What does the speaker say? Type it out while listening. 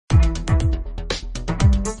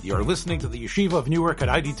You're listening to the Yeshiva of Newark at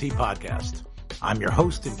IDT podcast. I'm your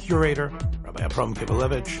host and curator, Rabbi Abram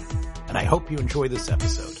Kibalevich, and I hope you enjoy this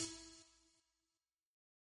episode.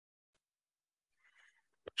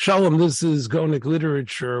 Shalom, this is Gonic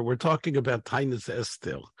Literature. We're talking about Taanis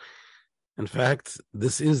Esther. In fact,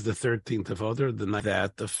 this is the 13th of Adar, the night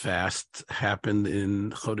that the fast happened in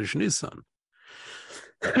Chodesh Nisan.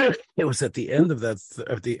 It was at the end of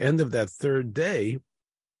that third day,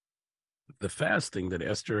 the fasting that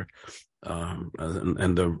Esther and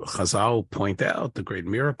the Chazal point out the great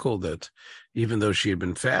miracle that even though she had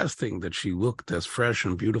been fasting, that she looked as fresh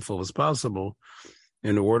and beautiful as possible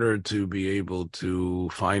in order to be able to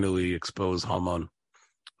finally expose Haman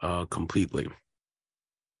completely.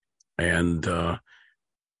 And so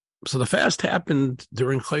the fast happened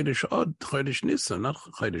during Chodesh Nisan, not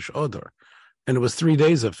Chodesh Adar, and it was 3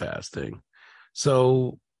 days of fasting.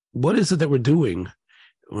 So what is it that we're doing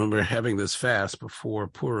when we're having this fast before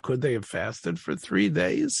Purim? Could they have fasted for 3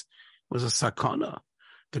 days? It was a sakana.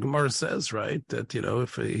 The Gemara says, right, that,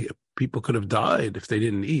 if people could have died if they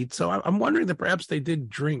didn't eat. So I'm wondering that perhaps they did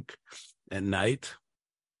drink at night.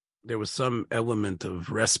 There was some element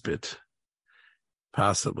of respite,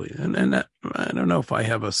 possibly. And that, I don't know if I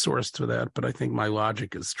have a source to that, but I think my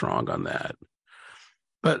logic is strong on that.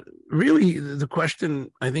 But really, the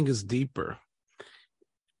question, I think, is deeper.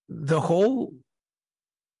 The whole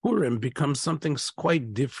Purim becomes something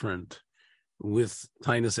quite different with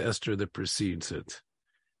Taanis Esther that precedes it.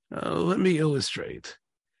 Let me illustrate.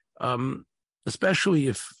 Especially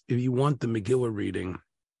if you want the Megillah reading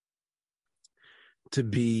to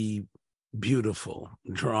be beautiful,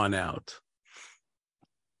 drawn out,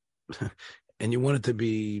 and you want it to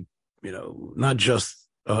be, not just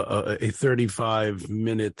a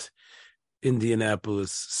 35-minute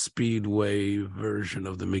Indianapolis Speedway version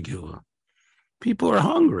of the Megillah. People are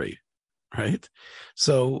hungry, right?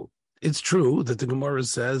 So it's true that the Gemara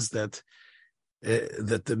says that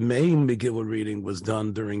the main Megillah reading was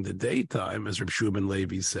done during the daytime, as Reb Shua ben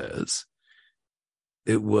Levi says.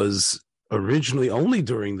 It was originally only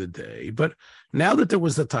during the day, but now that there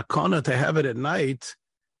was the takana to have it at night,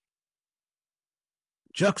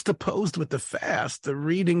 juxtaposed with the fast, the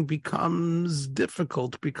reading becomes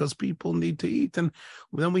difficult because people need to eat. And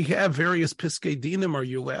then we have various piskei dinim. Are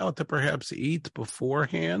you allowed to perhaps eat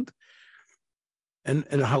beforehand? And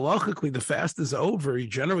halachically, the fast is over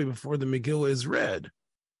generally before the Megillah is read.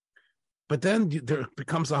 But then there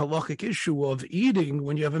becomes a halachic issue of eating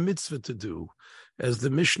when you have a mitzvah to do. As the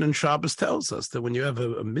Mishnah in Shabbos tells us, that when you have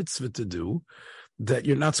a mitzvah to do, that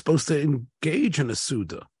you're not supposed to engage in a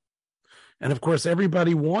Suda. And of course,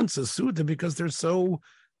 everybody wants a Suda because they're so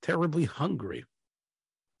terribly hungry.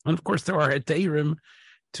 And of course, there are heterim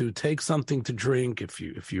to take something to drink if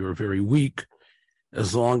you are very weak,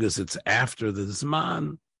 as long as it's after the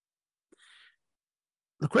Zman.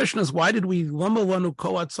 The question is, why did we lama lanu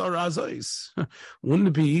kol atzar azos? Wouldn't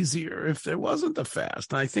it be easier if there wasn't a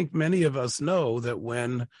fast? And I think many of us know that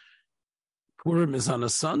when Purim is on a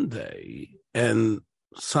Sunday and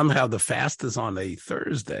somehow the fast is on a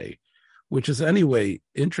Thursday, which is anyway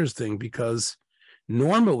interesting because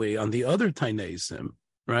normally on the other Taanesim,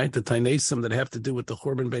 right, the Taanesim that have to do with the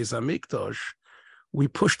Churban Beis HaMikdash, we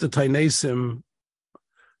push the Taanesim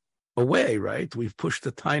away, right? We've pushed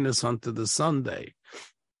the Taanis onto the Sunday,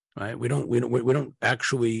 right? We don't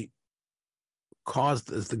actually cause,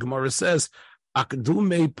 as the Gemara says,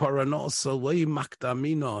 akdume paranosa lei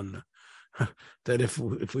makdaminon, that if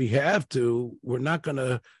we have to, we're not going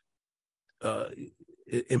to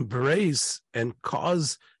embrace and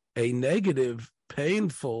cause a negative,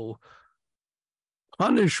 painful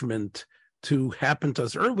punishment to happen to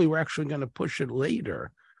us early. We're actually going to push it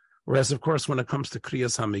later. Whereas, of course, when it comes to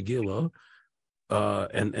Kriyas HaMegillah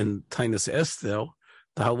and Taanis Esther,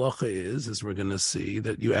 the halacha is, as we're going to see,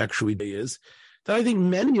 that I think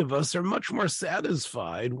many of us are much more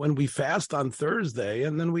satisfied when we fast on Thursday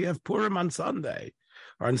and then we have Purim on Sunday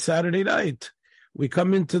or on Saturday night. We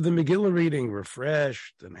come into the Megillah reading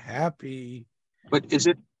refreshed and happy. But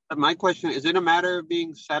my question, is it a matter of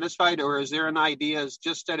being satisfied, or is there an idea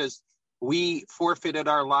just that as we forfeited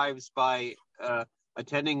our lives by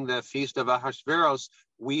attending the feast of Ahasuerus,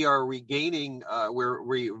 we are regaining, we're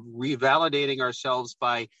revalidating ourselves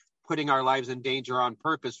by putting our lives in danger on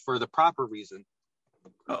purpose for the proper reason?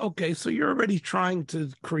 Okay, so you're already trying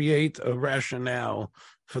to create a rationale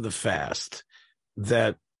for the fast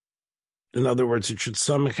that, in other words, it should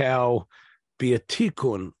somehow be a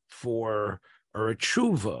tikkun or a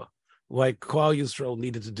tshuva, like Klal Yisrael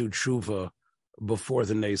needed to do tshuva before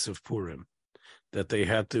the Nes of Purim, that they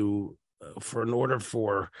had to, in order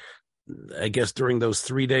for I guess during those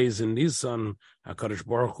 3 days in Nisan, HaKadosh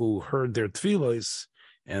Baruch Hu heard their tefillos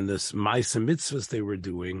and this ma'aseh mitzvahs they were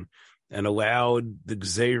doing, and allowed the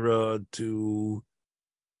Gzeira to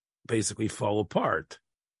basically fall apart.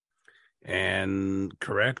 And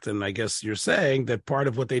correct, and I guess you're saying that part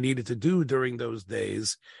of what they needed to do during those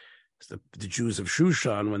days, the Jews of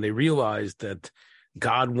Shushan, when they realized that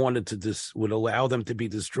God wanted to would allow them to be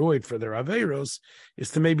destroyed for their Averos,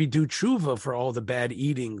 is to maybe do tshuva for all the bad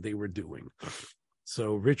eating they were doing.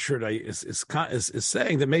 So Richard is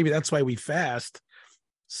saying that maybe that's why we fast,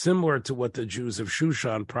 similar to what the Jews of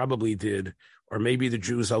Shushan probably did, or maybe the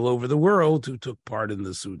Jews all over the world who took part in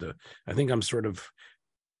the Suda. I think I'm sort of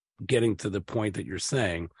getting to the point that you're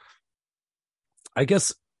saying. I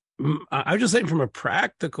guess I'm just saying from a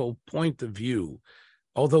practical point of view,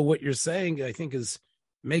 although what you're saying, I think,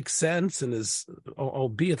 makes sense and is,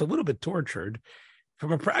 albeit a little bit tortured,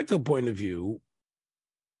 from a practical point of view,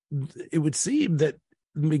 it would seem that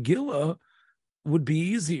Megillah would be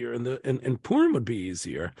easier and Purim would be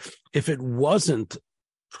easier if it wasn't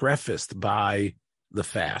prefaced by the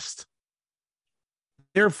fast.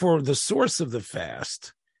 Therefore, the source of the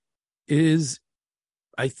fast needs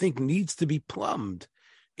to be plumbed.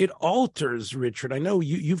 It alters, Richard. I know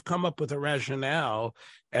you've come up with a rationale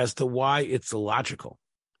as to why it's illogical.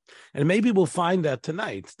 And maybe we'll find that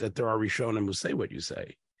tonight, that there are Rishonim who say what you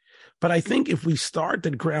say. But I think if we start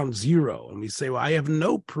at ground zero and we say, well, I have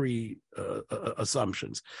no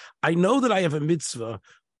pre-assumptions. I know that I have a mitzvah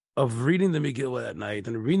of reading the Megillah at night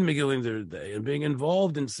and reading the Megillah during the day and being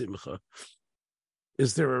involved in Simcha.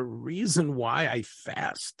 Is there a reason why I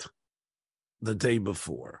fast the day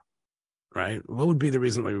before? Right? What would be the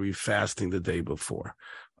reason why we're fasting the day before?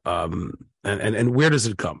 And where does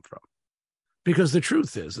it come from? Because the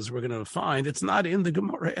truth is, as we're going to find, it's not in the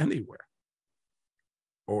Gemara anywhere.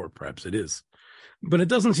 Or perhaps it is. But it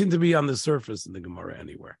doesn't seem to be on the surface in the Gemara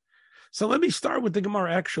anywhere. So let me start with the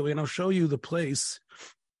Gemara, actually, and I'll show you the place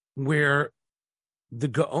where the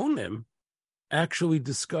Gaonim actually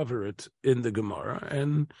discover it in the Gemara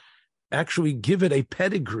and actually give it a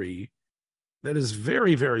pedigree that is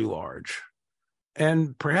very, very large.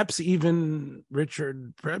 And perhaps even,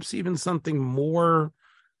 Richard, something more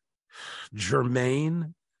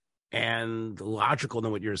germane and logical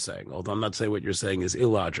than what you're saying, although I'm not saying what you're saying is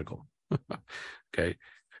illogical. Okay.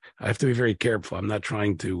 I have to be very careful. I'm not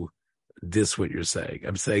trying to diss what you're saying.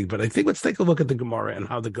 I'm saying, but I think let's take a look at the Gemara and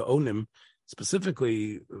how the Gaonim,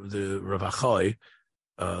 specifically the Rav Achai,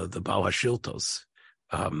 the Baal HaShiltos,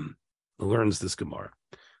 learns this Gemara.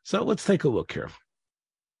 So let's take a look here.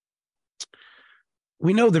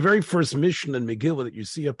 We know the very first Mishnah in Megillah that you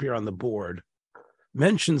see up here on the board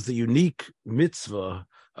mentions the unique mitzvah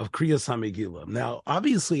of Kriyas HaMegillah. Now,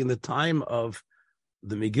 obviously, in the time of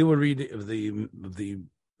the Megillah reading, of the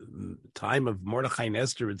time of Mordechai and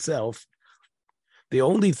Esther itself, the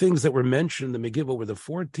only things that were mentioned in the Megillah were the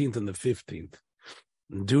 14th and the 15th,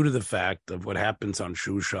 due to the fact of what happens on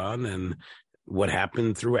Shushan and what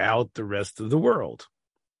happened throughout the rest of the world.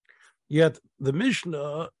 Yet the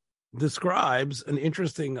Mishnah describes an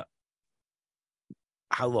interesting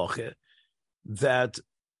halacha that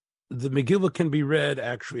the Megillah can be read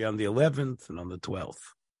actually on the 11th and on the 12th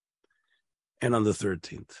and on the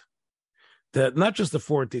 13th. That not just the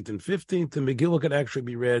 14th and 15th, the Megillah could actually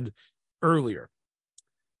be read earlier.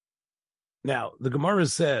 Now, the Gemara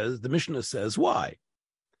says, the Mishnah says, why?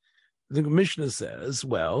 The Mishnah says,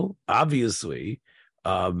 well, obviously,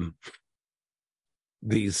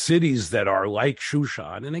 the cities that are like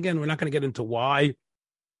Shushan, and again, we're not going to get into why.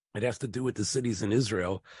 It has to do with the cities in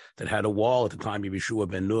Israel that had a wall at the time of Yeshua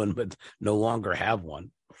ben Nun, but no longer have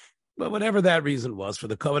one. But whatever that reason was, for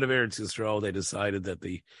the covenant of Eretz Yisrael, they decided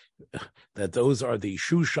that those are the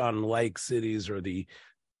Shushan-like cities or the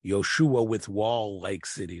Yoshua with wall-like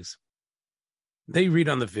cities. They read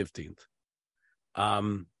on the 15th.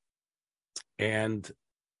 And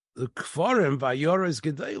the Kfarim, Vayoros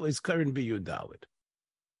Gedel, is Karen Biyudalid.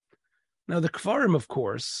 Now, the Kfarim, of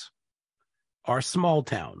course, are small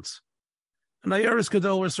towns. And Ayeres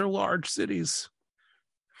Gedol are large cities.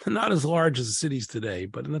 Not as large as the cities today,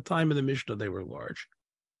 but in the time of the Mishnah, they were large.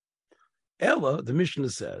 Ella, the Mishnah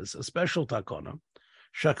says, a special takana,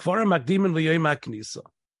 Shakfarim Makdimin Liyom HaKnisa.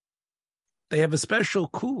 They have a special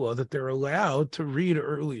kula that they're allowed to read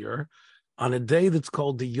earlier on a day that's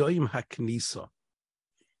called the Yom HaKnisa.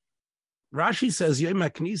 Rashi says Yom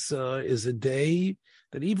HaKnisa is a day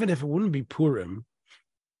that even if it wouldn't be Purim,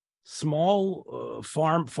 small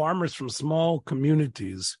farmers from small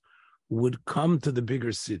communities would come to the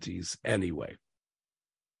bigger cities anyway.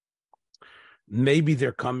 Maybe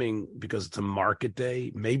they're coming because it's a market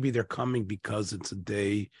day. Maybe they're coming because it's a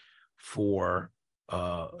day for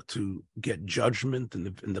to get judgment in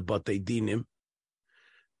the Batei Dinim.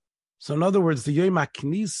 So in other words, the Yom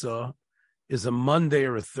HaKnisa is a Monday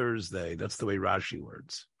or a Thursday. That's the way Rashi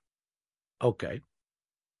words. Okay.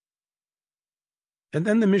 And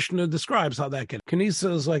then the Mishnah describes how that can.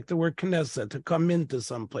 Knisa is like the word Knesset, to come into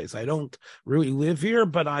some place. I don't really live here,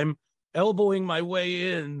 but I'm elbowing my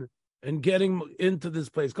way in and getting into this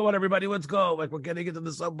place. Come on, everybody, let's go. Like we're getting into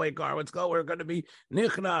the subway car. Let's go. We're going to be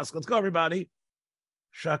Nichnas. Let's go, everybody.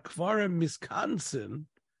 Shakvarim, Wisconsin,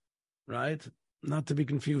 right? Not to be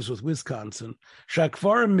confused with Wisconsin.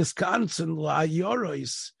 Shakvarim, Wisconsin, La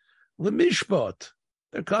Yorois, Lemishbot.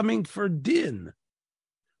 They're coming for din.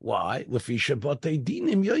 Why?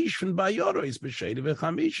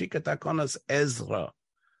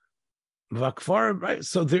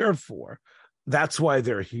 So therefore, that's why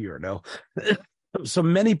they're here. No, so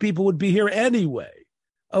many people would be here anyway.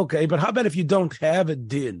 Okay, but how about if you don't have a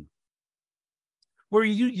din? Where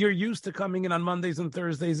you're used to coming in on Mondays and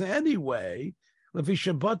Thursdays anyway.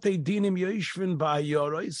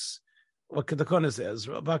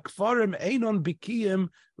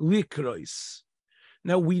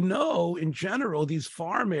 Now we know in general, these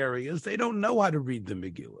farm areas, they don't know how to read the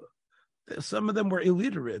Megillah. Some of them were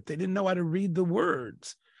illiterate. They didn't know how to read the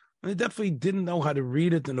words. And they definitely didn't know how to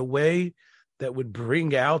read it in a way that would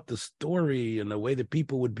bring out the story in a way that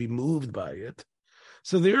people would be moved by it.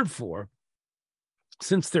 So therefore,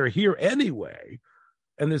 since they're here anyway,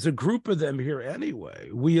 and there's a group of them here anyway,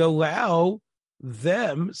 we allow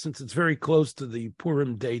them, since it's very close to the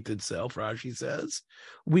Purim date itself, Rashi says,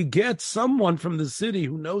 we get someone from the city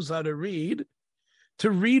who knows how to read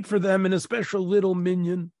for them in a special little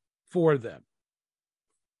minyan for them.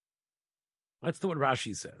 That's what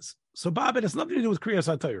Rashi says. So, Bob, it has nothing to do with Kriyas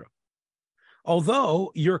HaTorah.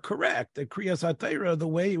 Although you're correct that Kriyas HaTorah, the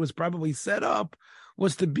way it was probably set up,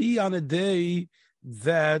 was to be on a day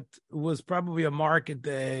that was probably a market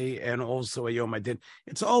day and also a Yom HaDin.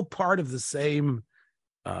 It's all part of the same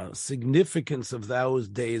significance of those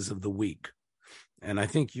days of the week. And I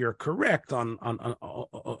think you're correct on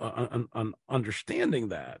understanding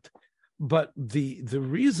that. But the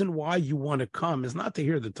reason why you want to come is not to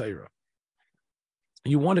hear the Torah.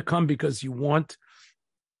 You want to come because you want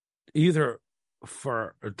either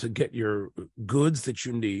to get your goods that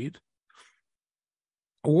you need,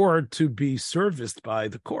 or to be serviced by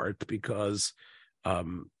the court because,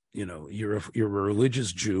 you're a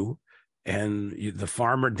religious Jew, and the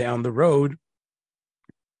farmer down the road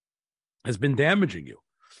has been damaging you,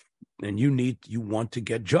 and you want to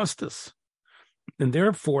get justice, and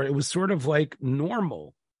therefore it was sort of like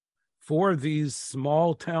normal for these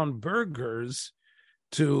small town burghers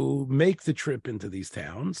to make the trip into these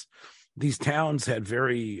towns. These towns had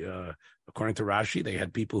very according to Rashi, they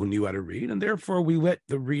had people who knew how to read, and therefore we let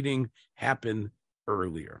the reading happen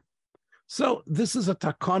earlier. So this is a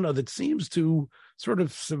takana that seems to sort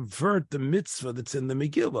of subvert the mitzvah that's in the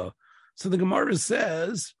Megillah. So the Gemara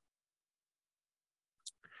says,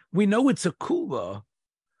 we know it's a kula,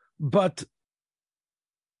 but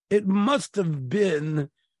it must have been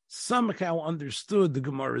somehow understood, the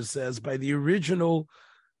Gemara says, by the original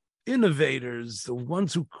innovators, the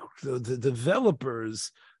ones who, the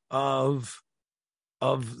developers of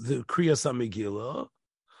the Kriyas HaMegillah,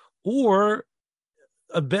 or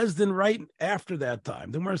a Bezdin right after that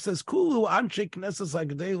time. The Gemara says, Kulu Anshe Knesses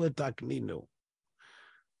Hagdela Takninu.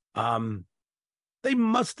 They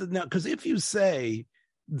must have now, because if you say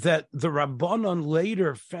that the Rabbanon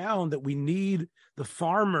later found that we need the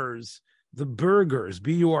farmers, the burghers,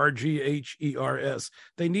 Burghers,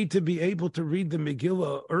 they need to be able to read the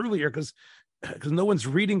Megillah earlier because no one's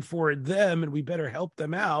reading for them, and we better help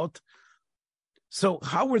them out. So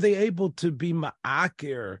how were they able to be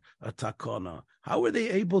ma'akir a takana? How were they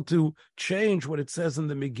able to change what it says in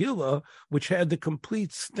the Megillah, which had the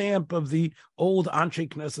complete stamp of the old Anshe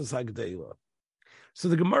Knesses Hagdela? So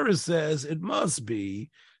the Gemara says it must be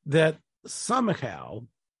that somehow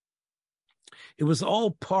it was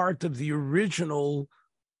all part of the original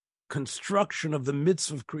construction of the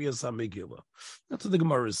mitzvah of Kriyas HaMegillah. That's what the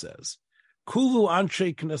Gemara says. Kulu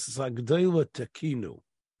Anshe Knesses Hagdela Tekinu.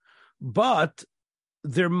 But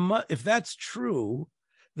if that's true,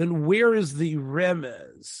 then where is the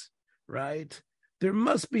remez, right? There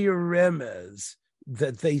must be a remez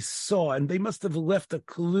that they saw, and they must have left a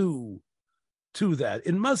clue to that.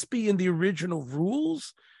 It must be in the original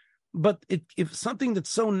rules, but if something that's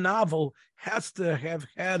so novel has to have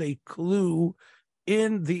had a clue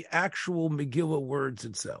in the actual Megillah words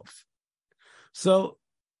itself. So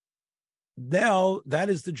now that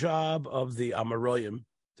is the job of the Amoraim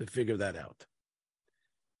to figure that out.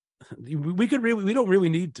 We don't really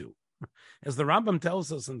need to. As the Rambam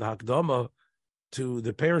tells us in the Hakdama to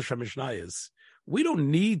the Perush HaMishnayos, we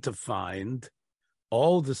don't need to find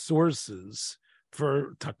all the sources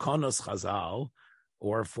for Takonos Chazal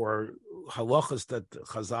or for halachas that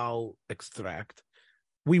Chazal extract.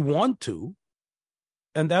 We want to,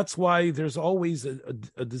 and that's why there's always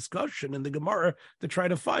a discussion in the Gemara to try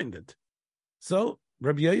to find it. So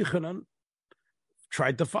Rabbi Yochanan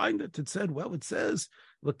tried to find it. It said, it says,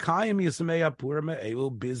 L'kayim Yismei Apur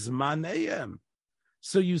Me'elu Bizmaneim.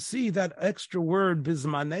 So you see that extra word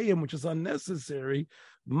Bizmaneim, which is unnecessary,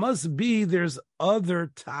 must be there's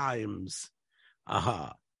other times.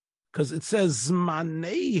 Because it says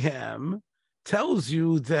Zmanehem tells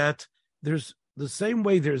you that there's the same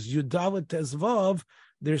way there's Yudalet Tezvav,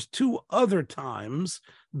 there's two other times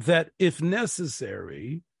that, if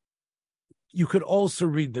necessary, you could also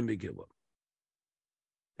read the Megillah.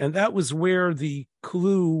 And that was where the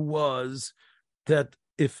clue was, that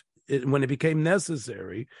when it became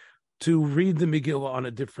necessary to read the Megillah on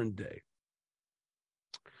a different day.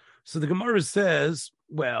 So the Gemara says,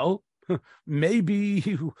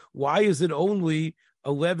 maybe, why is it only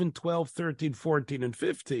 11, 12, 13, 14, and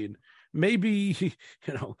 15? Maybe,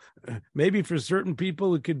 maybe for certain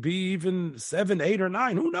people it could be even 7, 8, or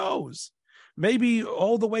 9. Who knows? Maybe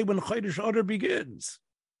all the way when Chodesh Adar begins.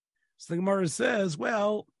 So the Gemara says,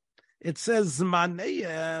 it says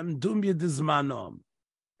Zmaneim Dumya Dizmanom.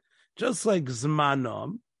 Just like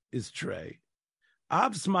Zmanom is Trey,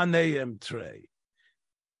 Av Zmaneim Trey.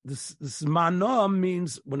 This Zmanom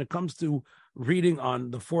means when it comes to reading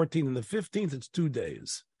on the 14th and the 15th, it's 2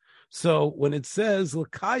 days. So when it says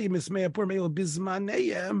L'kayim Yismei Apur Me'elu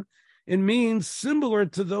Bizmaneim, it means similar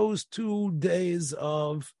to those 2 days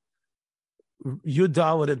of Yud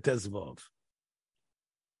Aleph and Tezvav.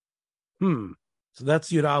 So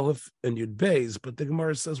that's Yud Aleph and Yud Beis, but the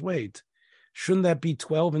Gemara says, shouldn't that be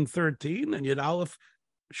 12 and 13? And Yud Aleph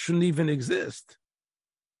shouldn't even exist.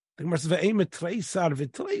 The Gemara says,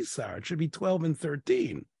 it should be 12 and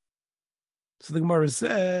 13. So the Gemara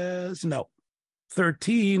says, no,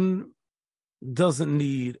 13 doesn't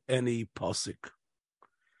need any posik.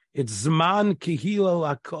 It's Zman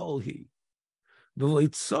Kihila Lakolhi.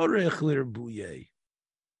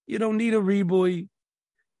 You don't need a ribuy.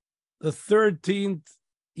 The 13th,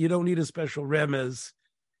 you don't need a special remez.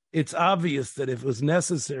 It's obvious that if it was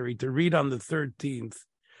necessary to read on the 13th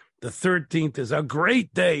is a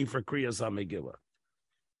great day for Kriyas HaMegillah.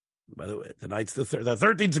 By the way, tonight's the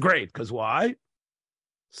 13th is great, because why?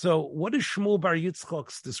 So what is Shmuel Bar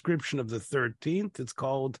Yitzchok's description of the 13th? It's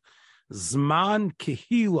called Zman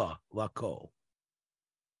Kehila Lakol.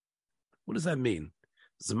 What does that mean?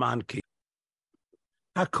 Zman Kehila.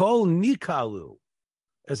 Hakol Nikalu.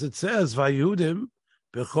 As it says, Vayudim,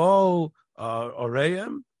 Bechol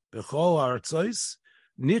Oreim, Bechol Artzois,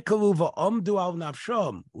 Nikalu va'omdu al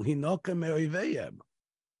nafsham, uhinokem me'oiveyem.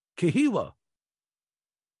 Kehila.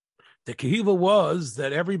 The kehila was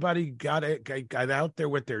that everybody got out there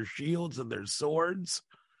with their shields and their swords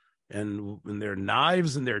and their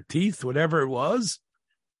knives and their teeth, whatever it was,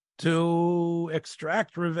 to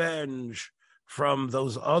extract revenge from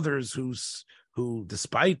those others who,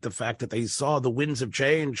 despite the fact that they saw the winds of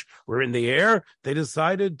change were in the air, they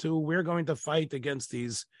decided we're going to fight against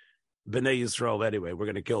these Bnei Yisrael anyway. We're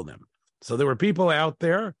going to kill them. So there were people out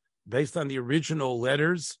there, based on the original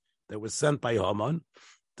letters that was sent by Haman,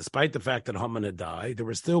 despite the fact that Haman had died, there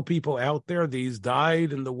were still people out there, these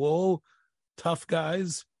dyed in the wool, tough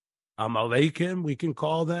guys, Amalekim, we can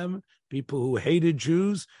call them, people who hated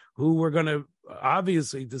Jews, who were going to,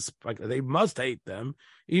 obviously, they must hate them,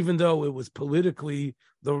 even though it was politically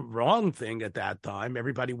the wrong thing at that time.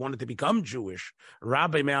 Everybody wanted to become Jewish.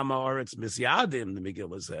 Rabbi Me'amar, it's Misyadim, the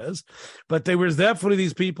Megillah says. But there was definitely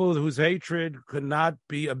these people whose hatred could not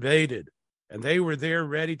be abated. And they were there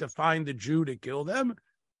ready to find the Jew to kill them.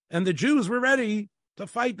 And the Jews were ready to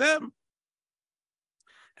fight them.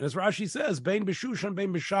 And as Rashi says, Bein B'Shushan,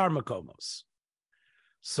 Bein B'Shar Makomos.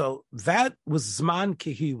 So that was Zman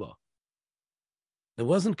Kehila. It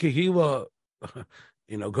wasn't Kehila,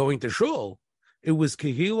 going to shul. It was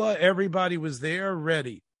Kehila. Everybody was there,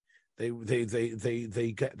 ready. They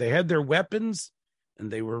had their weapons,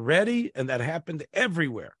 and they were ready, and that happened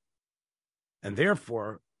everywhere. And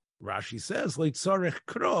therefore, Rashi says, "Leitzarech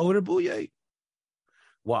kro rebuye."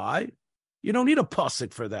 Why? You don't need a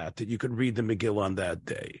pasuk for that you can read the Megillah on that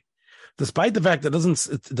day. Despite the fact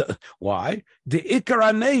that why? The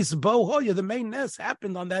Ikar Nes Bo Hoya, the main Nes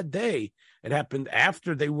happened on that day. It happened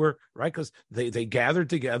after they were, right? Because they gathered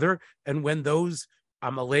together, and when those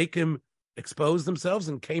Amalekim exposed themselves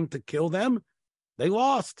and came to kill them, they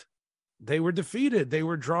lost. They were defeated. They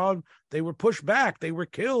were drawn. They were pushed back. They were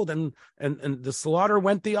killed, and the slaughter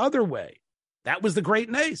went the other way. That was the great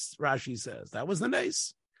nace, Rashi says. That was the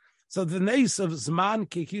nace. So the nace of Zman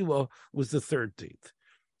Kehilo was the 13th.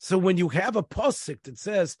 So when you have a posik that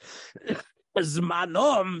says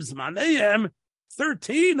Zmanom, Zmanayim,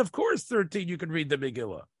 13, of course 13, you can read the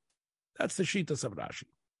Megillah. That's the Shitas of Rashi.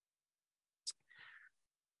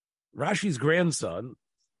 Rashi's grandson,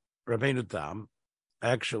 Rabbeinu Tam,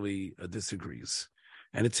 actually disagrees.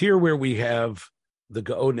 And it's here where we have the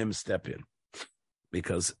Gaonim step in.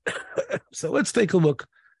 Because, so let's take a look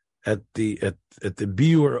at the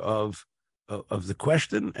biur of the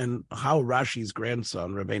question and how Rashi's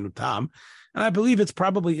grandson, Rabbeinu Tam, and I believe it's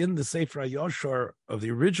probably in the Sefer HaYoshar of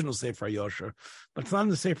the original Sefer HaYoshar, but it's not in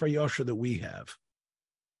the Sefer HaYoshar that we have.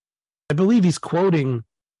 I believe he's quoting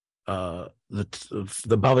the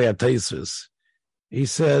Bavei HaTosfos. He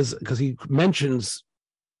says, because he mentions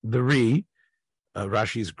the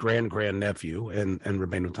Rashi's grand-nephew, and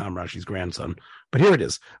Rabbeinu Tam, Rashi's grandson. But here it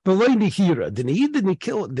is.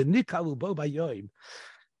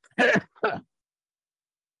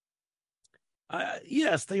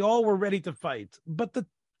 Yes, they all were ready to fight. But the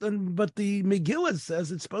Megillah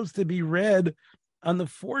says it's supposed to be read on the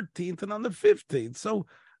 14th and on the 15th. So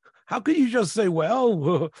how could you just say,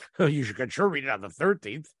 well, you should sure read it on the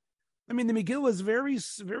 13th? I mean, the Megillah is very,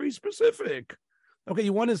 very specific. Okay,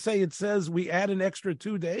 you want to say it says we add an extra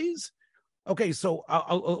 2 days? Okay, so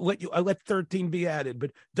I'll let 13 be added,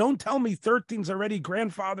 but don't tell me 13's already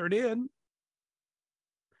grandfathered in.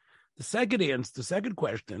 The second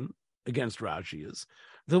question against Rashi is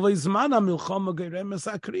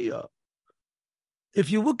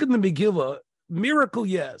if you look in the Megillah, miracle,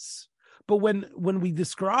 yes, but when we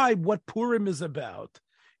describe what Purim is about,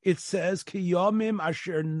 it says Kiyomim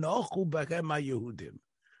asher nochu b'hem haYehudim.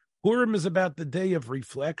 Purim is about the day of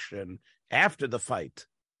reflection after the fight,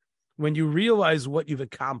 when you realize what you've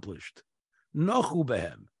accomplished. Nochu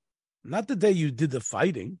behem, not the day you did the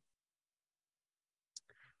fighting.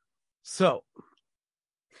 So,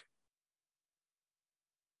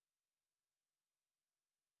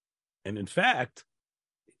 and in fact,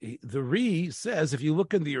 the Ri says, if you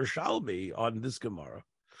look in the Yerushalmi on this Gemara,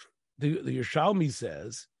 the Yerushalmi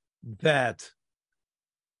says that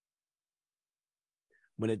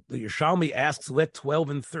when the Yerushalmi asks, let 12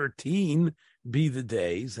 and 13 be the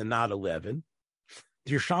days and not 11,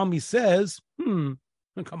 the Yerushalmi says, come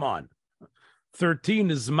on, 13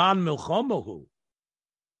 is Zman Milchomahu.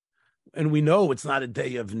 And we know it's not a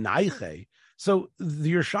day of Naiche. So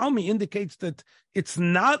the Yerushalmi indicates that it's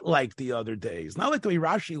not like the other days, not like the way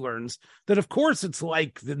Rashi learns, that of course it's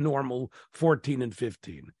like the normal 14 and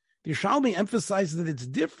 15. The Yerushalmi emphasizes that it's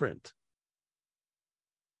different.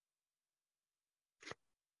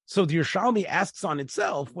 So the Yerushalmi asks on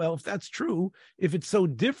itself, well, if that's true, if it's so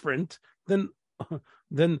different, then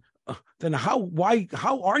how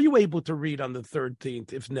are you able to read on the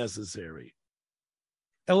 13th if necessary?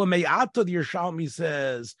 Elameyato, the Yerushalmi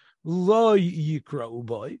says, Lo yikra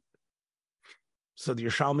uboy. So the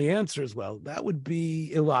Yerushalmi answers, well, that would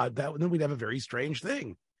be ilad. Then we'd have a very strange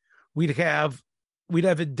thing. We'd have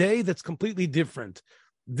a day that's completely different.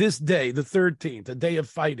 This day, the 13th, a day of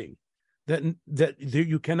fighting, that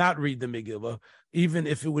you cannot read the Megillah, even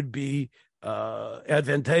if it would be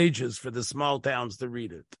advantageous for the small towns to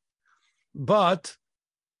read it. But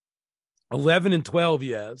 11 and 12,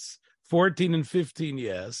 yes. 14 and 15,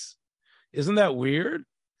 yes. Isn't that weird?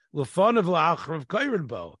 Lefon of la'achrav korin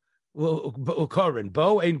bo. Korin.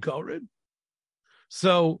 Bo ain't korin.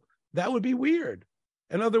 So that would be weird.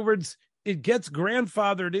 In other words, it gets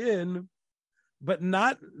grandfathered in, but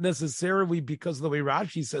not necessarily because of the way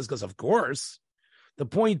Rashi says, because of course, the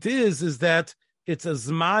point is that it's a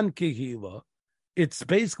Zman Kehila. It's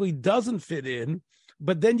basically doesn't fit in,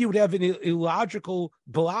 but then you would have an illogical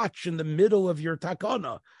blotch in the middle of your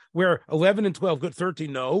takana, where 11 and 12, good,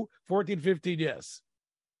 13, no, 14, 15, yes.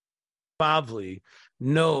 Bavli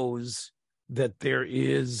knows that there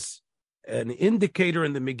is an indicator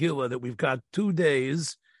in the Megillah that we've got 2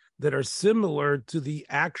 days that are similar to the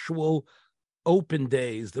actual open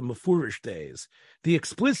days, the Mefurish days. The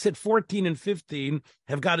explicit 14 and 15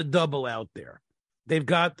 have got a double out there. They've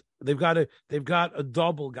got a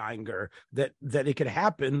double geinger that it could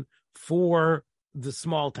happen for the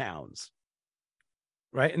small towns.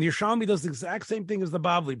 Right? And the Yerushalmi does the exact same thing as the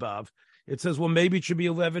Bavli Bav. It says, well, maybe it should be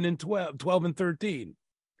 11 and 12 and 13.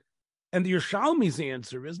 And the Yerushalmi's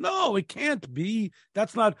answer is, no, it can't be.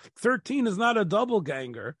 13 is not a double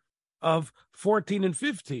ganger of 14 and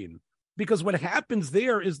 15. Because what happens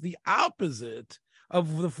there is the opposite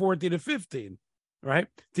of the 14 and 15, right?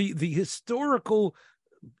 The historical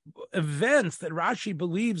events that Rashi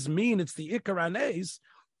believes mean it's the Ikar Anes,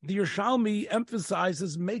 the Yerushalmi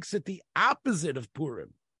emphasizes, makes it the opposite of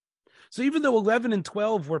Purim. So even though 11 and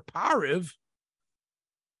 12 were Pariv,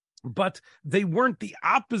 but they weren't the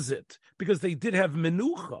opposite because they did have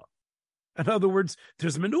Menucha. In other words,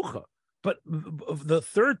 there's Menucha. But the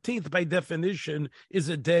 13th, by definition, is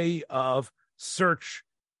a day of search,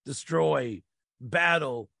 destroy,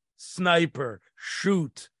 battle, sniper,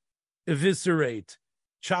 shoot, eviscerate,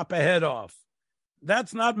 chop a head off.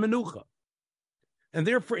 That's not Menucha. And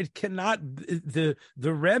therefore, it cannot, the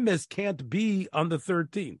remes can't be on the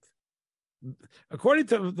 13th. According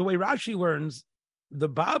to the way Rashi learns the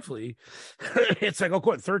Bavli, it's like, of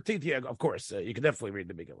course, 13th, yeah, of course, you can definitely read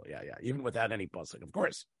the Megillah, yeah, even without any pasuk, of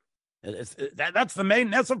course. That's the main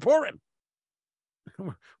Nes of Purim.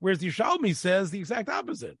 Whereas the Yerushalmi says the exact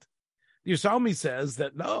opposite. The Yerushalmi says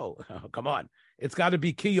that, no, come on, it's got to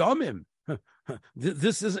be Ki Yomim.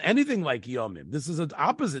 This isn't anything like Yomim. This is an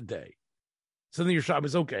opposite day. So then your Yerushalmi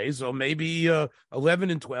is okay. So maybe 11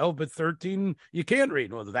 and 12, but 13 you can't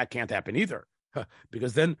read. Well, that can't happen either,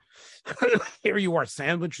 because then here you are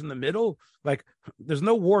sandwiched in the middle. Like there's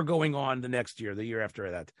no war going on the next year, the year after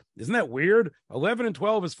that. Isn't that weird? 11 and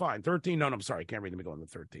 12 is fine. 13, no, I'm sorry, I can't read the middle on the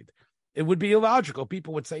 13th. It would be illogical.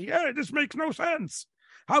 People would say, yeah, this makes no sense.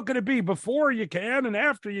 How can it be before you can and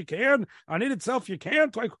after you can? On it itself you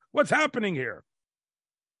can't? Like, what's happening here?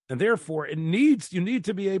 And therefore, you need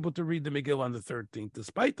to be able to read the Megillah on the 13th,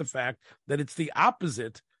 despite the fact that it's the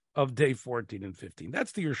opposite of day 14 and 15.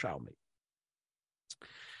 That's the Yerushalmi.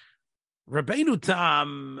 Rabbeinu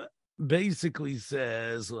Tam basically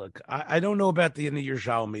says, look, I don't know about the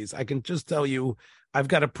Yerushalmis. I can just tell you I've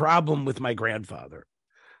got a problem with my grandfather.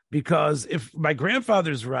 Because if my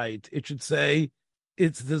grandfather's right, it should say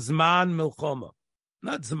it's the Zman Milchoma,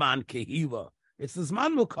 not Zman Kehila. It's the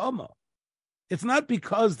Zman Milchoma. It's not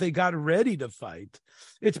because they got ready to fight.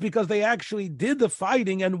 It's because they actually did the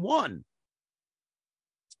fighting and won.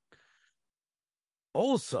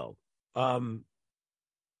 Also, I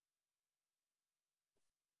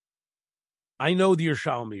know the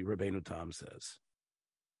Yerushalmi, Rabbeinu Tam says,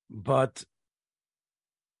 but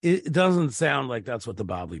it doesn't sound like that's what the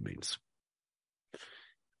Bavli means.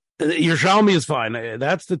 Yerushalmi is fine.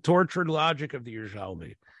 That's the tortured logic of the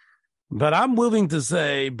Yerushalmi. But I'm willing to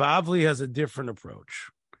say Bavli has a different approach.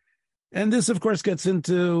 And this, of course, gets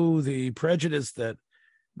into the prejudice that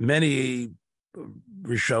many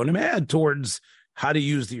Rishonim had towards how to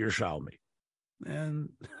use the Yerushalmi. And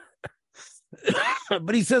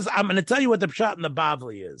but he says, I'm going to tell you what the pshat in the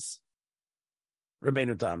Bavli is.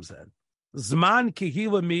 Rabbeinu Tam said, Zman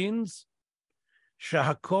Kehila means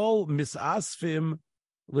Shahakol Misasfim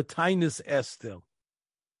Taanis Esther.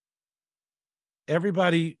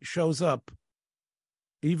 Everybody shows up.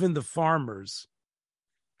 Even the farmers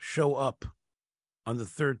show up on the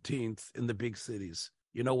 13th in the big cities.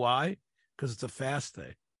 You know why? Because it's a fast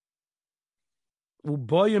day.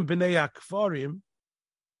 Uboyim b'nei akfarim.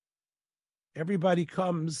 Everybody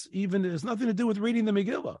comes, even it has nothing to do with reading the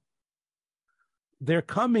Megillah. They're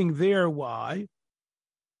coming there. Why?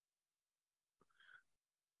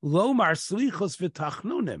 Lomar slichos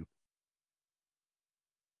v'tachnunim.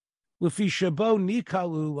 L'fi shabo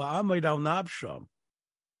nikalu la'amid al nabsham.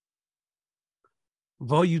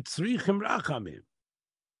 V'yutzrichim rachamim.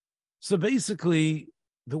 So basically,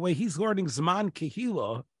 the way he's learning Zman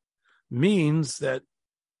Kehila means that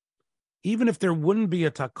even if there wouldn't be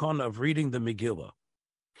a takana of reading the Megillah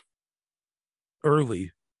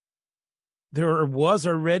early, there was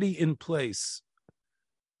already in place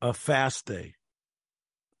a fast day.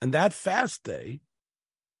 And that fast day,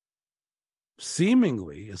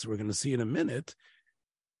 seemingly, as we're going to see in a minute,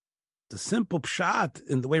 the simple pshat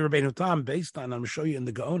in the way Rabbeinu Tam, based on, I'm going to show you in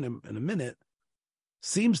the Gaonim in a minute,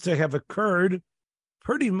 seems to have occurred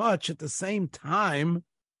pretty much at the same time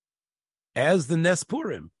as the Nes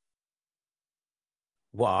Purim.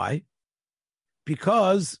 Why?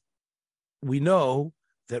 Because we know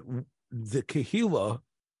that the Kehila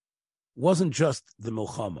wasn't just the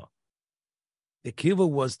Milchama. The Kehila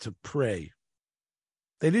was to pray.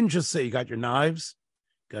 They didn't just say, you got your knives,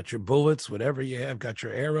 got your bullets, whatever you have, got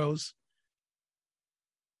your arrows.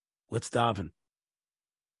 Let's daven.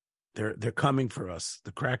 They're coming for us.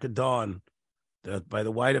 The crack of dawn, by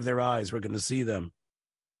the white of their eyes, we're going to see them.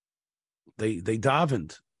 They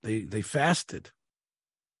davened. They fasted.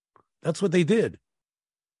 That's what they did.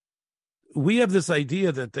 We have this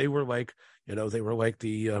idea that they were like,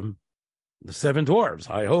 the seven dwarves.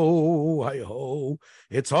 Hi-ho, hi-ho.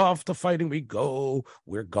 It's off to fighting we go.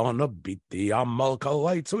 We're gonna beat the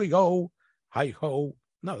Amalekite, so we go. Hi-ho.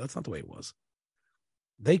 No, that's not the way it was.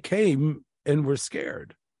 They came and were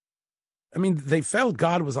scared. I mean, they felt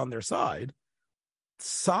God was on their side.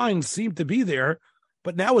 Signs seemed to be there,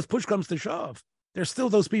 but now as push comes to shove, there's still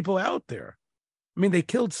those people out there. I mean, they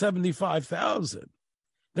killed 75,000.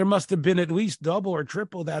 There must have been at least double or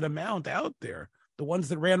triple that amount out there. The ones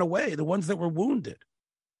that ran away, the ones that were wounded.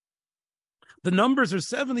 The numbers are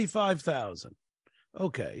 75,000.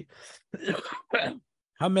 Okay.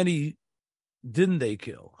 How many didn't they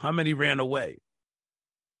kill? How many ran away?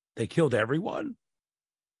 They killed everyone.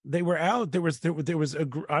 They were out. There was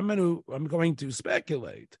I'm going to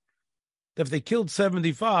speculate that if they killed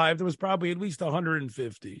 75, there was probably at least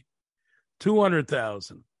 150,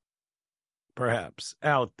 200,000, perhaps,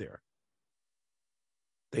 out there.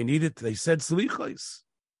 They said slichos.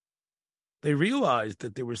 They realized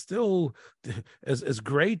that they were still, as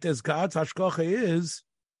great as God's hashgacha is,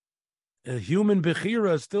 a human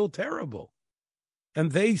bechira is still terrible.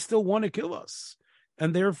 And they still want to kill us.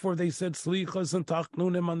 And therefore they said slichos and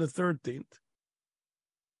tachnunim on the 13th.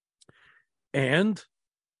 And,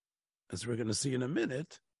 as we're going to see in a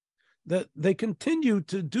minute, that they continue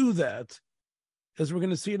to do that, as we're going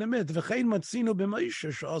to see in a minute.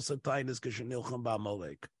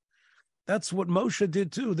 That's what Moshe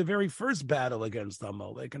did too, the very first battle against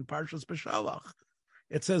Amalek in Parshas Beshalach.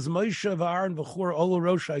 It says, Moshe v'Aaron v'chur olu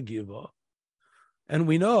rosh hagiva. And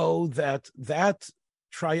we know that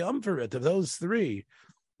triumvirate of those three,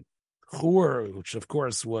 Chur, which of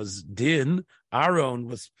course was Din, Aaron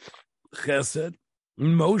was Chesed,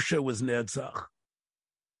 Moshe was Netzach.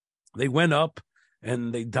 They went up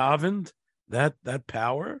and they davened that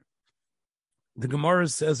power. The Gemara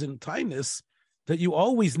says in Taanis that you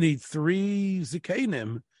always need 3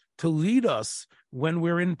 zikanim to lead us when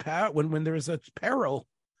we're in when there is a peril,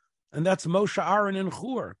 and that's Moshe, Aaron, and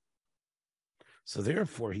Chur. So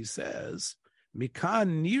therefore, he says,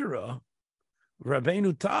 Mikan Nira,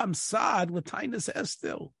 Rabbeinu Tam Sad with Taanis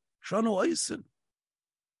Esther, Shanu Eisen.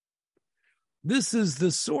 This is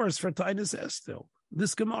the source for Taanis Esther,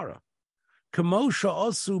 this Gemara. Kamosha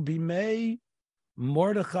Osu Bimei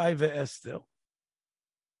Mordechai ve'Esther.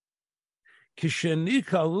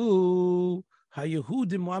 Kishenikalu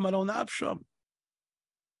haYehudim Amaro Nafsham.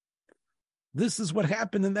 This is what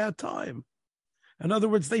happened in that time. In other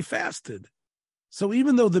words, they fasted. So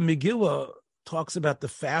even though the Megillah talks about the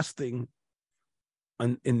fasting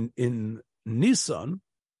in Nisan,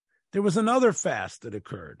 there was another fast that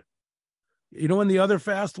occurred. You know when the other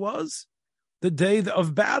fast was? The day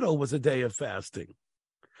of battle was a day of fasting.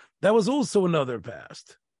 That was also another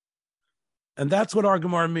fast. And that's what our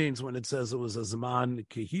Gemara means when it says it was a Zman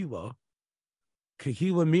Kehila.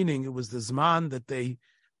 Kehila meaning it was the Zman that they,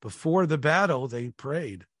 before the battle, they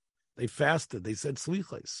prayed. They fasted. They said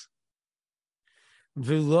slichos.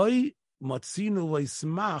 V'loi matzinu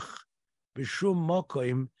leismach b'shum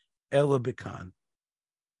mokoim ela b'kan.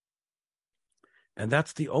 And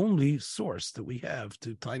that's the only source that we have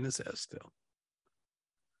to Taanis Esther.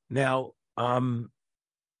 Now, the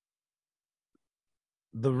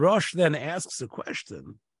Rosh then asks a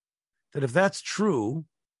question that if that's true,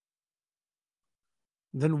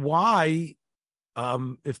 then why,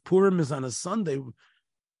 if Purim is on a Sunday,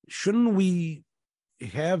 shouldn't we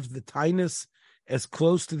have the Taanis as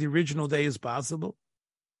close to the original day as possible?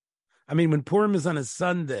 I mean, when Purim is on a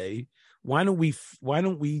Sunday, why don't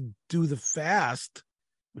we do the fast?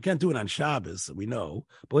 We can't do it on Shabbos, we know,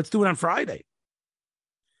 but let's do it on Friday.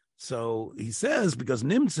 So he says, because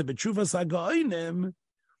Nimtze b'tshuvas haga'onim,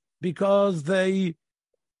 because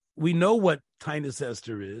we know what Taanis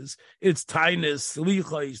Esther is. It's Taanis,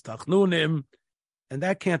 Slichos, Tachnunim, and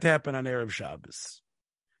that can't happen on Erev Shabbos,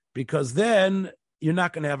 because then you're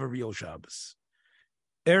not going to have a real Shabbos.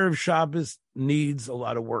 Erev Shabbos needs a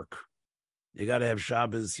lot of work. You got to have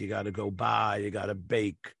Shabbos, you got to go buy, you got to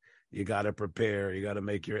bake, you got to prepare, you got to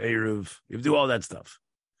make your Erev, you do all that stuff.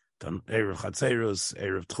 Erev Chatzerus,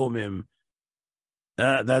 Erev Tchumim.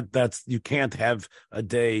 That's you can't have a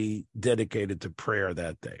day dedicated to prayer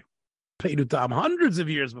that day. Peidutam, hundreds of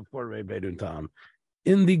years before Peidutam,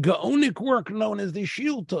 in the Gaonic work known as the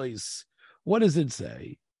Shiltois, what does it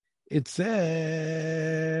say? It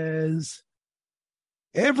says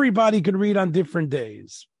everybody can read on different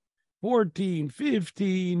days, 14,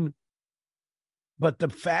 15, but the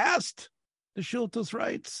fast, the Shiltos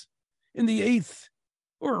writes, in the 8th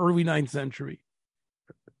or early 9th century.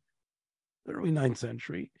 Early 9th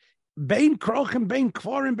century. Bein Krochim, Bein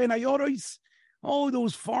Kforim, Bein Ayoros, all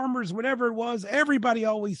those farmers, whatever it was, everybody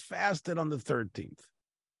always fasted on the 13th.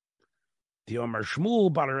 The Omer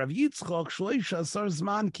Shmuel, Bar Rav Yitzchok, Shloisha, Sar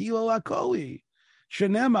Zman, Kilo Lakoli,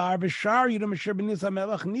 Shenemar, Bishar, Yidam Asher B'nis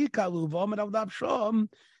HaMelech, Nikalu, V'omer Avdav Shom,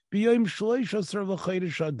 B'yoim Shloisha, Sar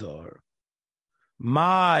L'chodesh Adar.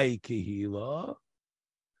 My kehila,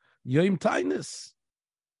 Yom Taanis.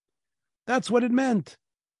 That's what it meant.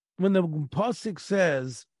 When the Pasuk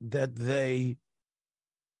says that they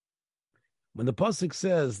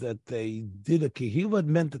did a kehila, it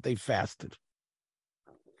meant that they fasted.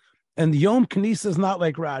 And Yom Knisa is not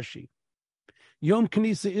like Rashi. Yom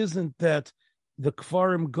Knisa isn't that the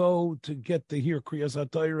Kfarim go to get to hear Kriyas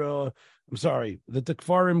HaTorah. I'm sorry, that the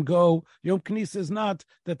Kfarim go. Yom Knisa is not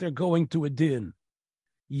that they're going to a din.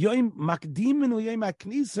 Yom Makdimin Yom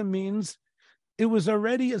HaKnisa means it was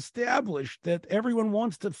already established that everyone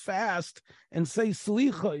wants to fast and say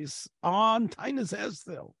Slichos on Taanis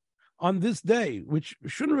Esther, on this day, which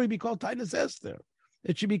shouldn't really be called Taanis Esther.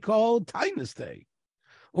 It should be called Taanis Day.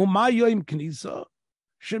 Umay Yom Knisa,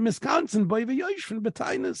 Shemiskansen Boy V'Yoshvin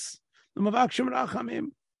B'Taanis, L'Mavakshim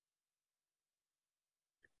Rachamim.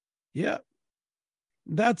 Yeah,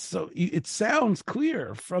 that's so. It sounds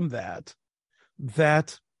clear from that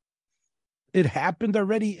it happened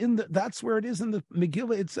already that's where it is in the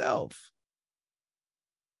Megillah itself.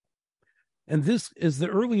 And this is the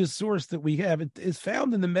earliest source that we have. It is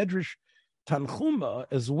found in the Medrash Tanchuma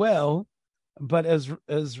as well, but as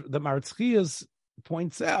the Marzchias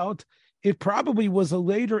points out, it probably was a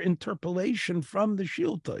later interpolation from the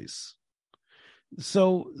Shiltos.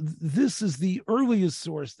 So this is the earliest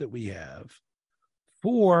source that we have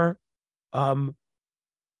for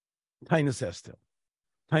Taanis Esther.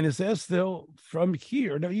 Taanis Esther from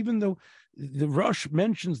here. Now, even though the Rosh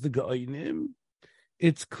mentions the Geonim,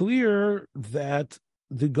 it's clear that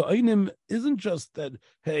the Geonim isn't just that,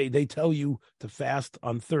 hey, they tell you to fast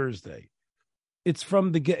on Thursday. It's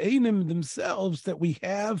from the Geonim themselves that we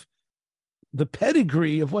have the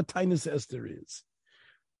pedigree of what Taanis Esther is.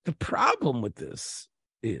 The problem with this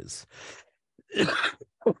is,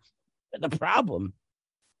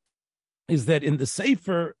 that in the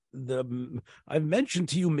Sefer, I've mentioned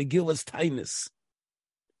to you Megillas Taanis.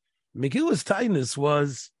 Megillas Taanis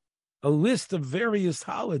was a list of various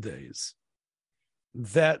holidays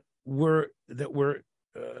that were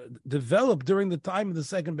developed during the time of the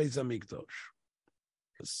second Beis Hamikdash.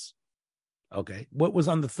 Okay, what was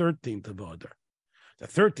on the 13th of Adar? The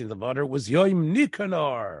 13th of Adar was Yom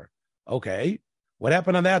Nikanor. Okay, what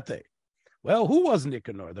happened on that day? Well, who was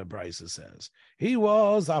Nikanor, the Brisa says? He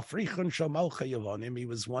was Africhan Shamalcha Yavonim. He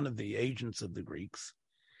was one of the agents of the Greeks.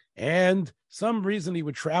 And some reason he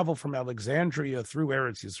would travel from Alexandria through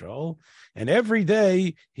Eretz Yisrael. And every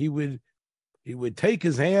day he would take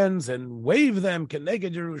his hands and wave them,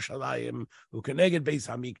 Keneged Yerushalayim, who Keneged Beis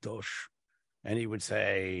Hamikdash. And he would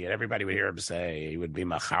say, and everybody would hear him say, he would be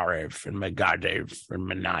Macharef and Megadev and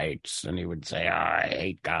Menites, and he would say, I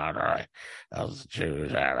hate God, those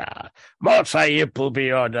Jews are, Motzai Yipul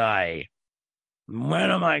B'Yodai.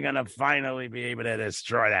 When am I going to finally be able to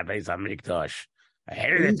destroy that Beis Hamikdash? I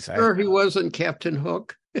hate it. Sure he wasn't Captain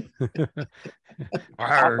Hook?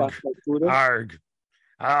 Arg.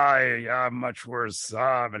 I'm much worse.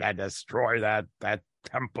 But I destroy that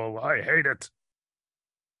temple. I hate it.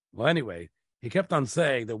 Well, anyway, he kept on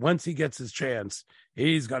saying that once he gets his chance,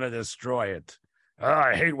 he's going to destroy it.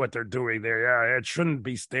 I hate what they're doing there. Yeah, it shouldn't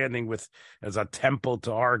be standing as a temple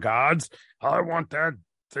to our gods. I want that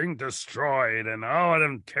thing destroyed and all of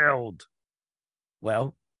them killed.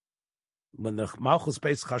 Well, when the Malchus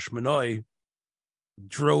Beis Chashmonai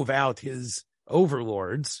drove out his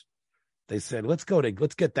overlords, they said, let's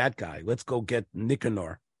get that guy. Let's go get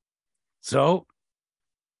Nicanor. So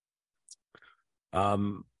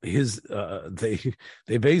they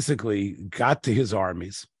basically got to his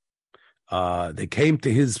armies. They came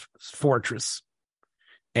to his fortress,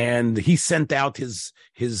 and he sent out his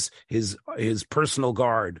personal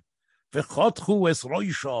guard. What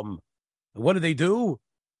did they do?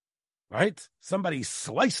 Right? Somebody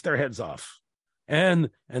sliced their heads off. And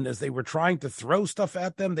as they were trying to throw stuff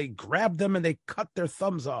at them, they grabbed them and they cut their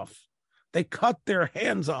thumbs off. They cut their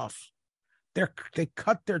hands off. They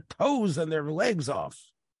cut their toes and their legs off.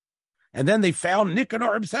 And then they found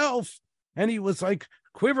Nicanor himself, and he was like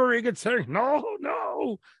quivering and saying,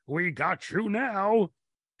 no, we got you now.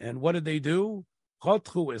 And what did they do? They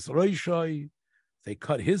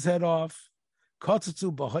cut his head off. They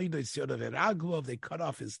cut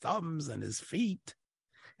off his thumbs and his feet.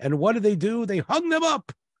 And what did they do? They hung them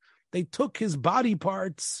up. They took his body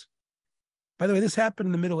parts. By the way, this happened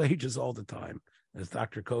in the Middle Ages all the time. As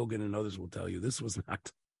Dr. Kogan and others will tell you,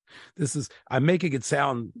 I'm making it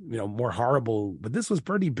sound, more horrible, but this was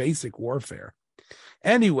pretty basic warfare.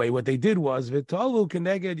 Anyway, what they did was, V'tolu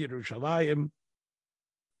Keneged Yerushalayim.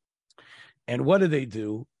 And what did they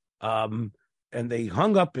do? And they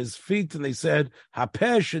hung up his feet and they said,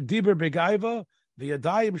 Hapesh Diber Begaiva, The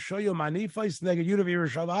Yadayim Shoyo Manifais Neged Yudav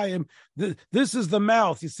Yerushalayim. This is the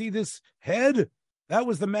mouth. You see this head? That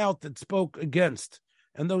was the mouth that spoke against.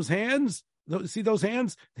 And those hands, see those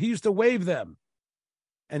hands? He used to wave them.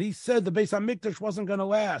 And he said the Beis HaMikdash wasn't going to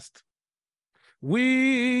last.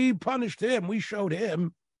 We punished him. We showed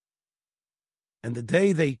him. And the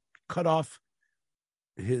day they cut off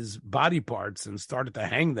his body parts and started to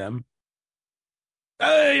hang them,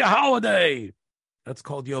 hey, a holiday! That's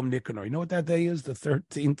called Yom Nikanor. You know what that day is? The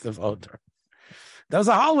 13th of Adar. That was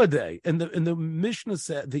a holiday. And the Mishnah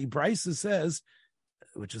said, the Brisa says,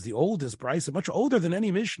 which is the oldest Brisa, much older than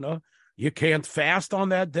any Mishnah, you can't fast on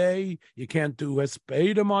that day. You can't do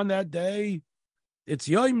Hespedim on that day. It's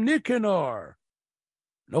Yom Nikanor.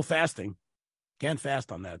 No fasting. Can't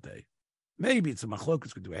fast on that day. Maybe it's a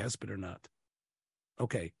machlokas could do a hesped or not.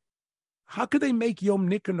 Okay. How could they make Yom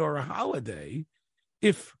Nikanor a holiday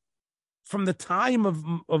if from the time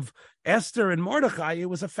of Esther and Mordechai it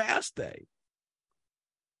was a fast day?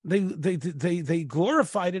 They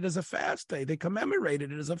glorified it as a fast day. They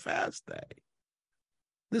commemorated it as a fast day.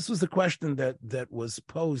 This was the question that was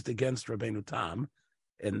posed against Rabbeinu Tam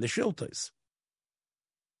in the Shiltos.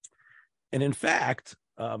 And in fact,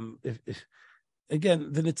 again,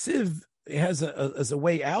 the Netziv has a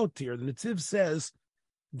way out here. The Netziv says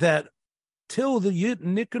that till the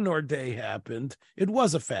Nikanor day happened, it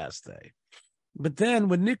was a fast day. But then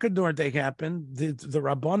when Nikanor day happened, the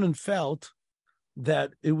Rabbanan felt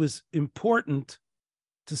that it was important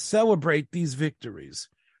to celebrate these victories.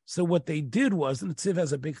 So what they did was, and the Netziv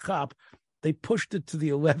has a big chop, they pushed it to the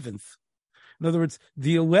 11th. In other words,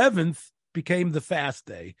 the 11th became the fast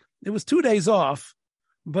day. It was 2 days off,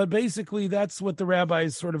 but basically that's what the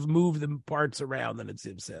rabbis sort of moved the parts around, the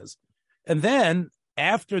Netziv says. And then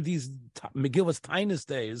after these Megillus Taanis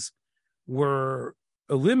days were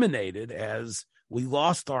eliminated as we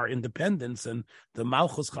lost our independence and the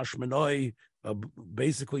Malchus Chashmonai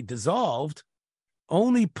basically dissolved,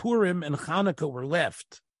 only Purim and Hanukkah were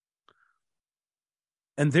left.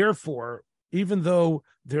 And therefore, even though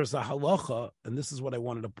there's a halacha, and this is what I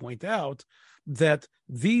wanted to point out, that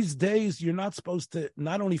these days you're not supposed to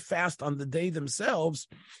not only fast on the day themselves,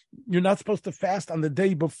 you're not supposed to fast on the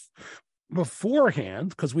day beforehand,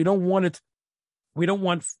 because we don't want it. We don't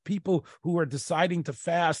want people who are deciding to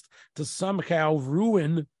fast to somehow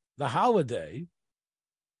ruin the holiday.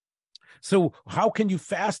 So how can you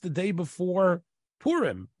fast the day before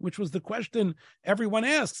Purim, which was the question everyone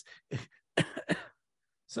asks?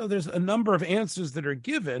 So there's a number of answers that are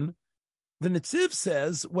given. The Netziv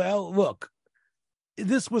says, well, look,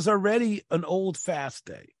 this was already an old fast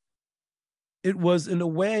day. It was, in a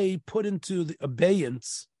way, put into the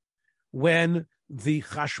abeyance when the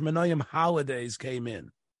Chashmonayim holidays came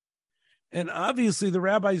in. And obviously the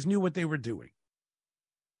rabbis knew what they were doing.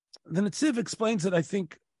 The Netziv explains it, I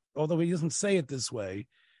think, although he doesn't say it this way,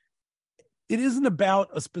 it isn't about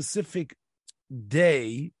a specific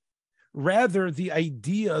day, rather the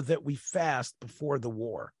idea that we fast before the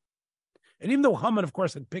war. And even though Haman, of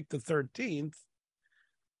course, had picked the 13th,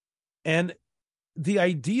 and the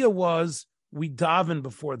idea was we daven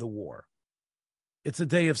before the war. It's a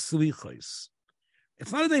day of slichos.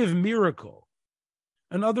 It's not a day of miracle.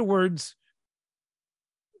 In other words,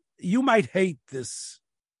 you might hate this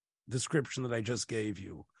description that I just gave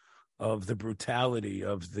you of the brutality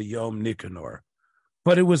of the Yom Nikanor,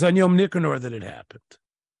 but it was on Yom Nikanor that it happened.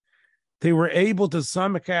 They were able to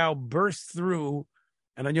somehow burst through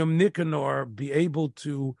and on Yom Nikanor be able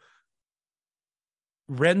to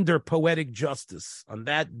render poetic justice on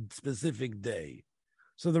that specific day.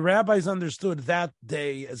 So the rabbis understood that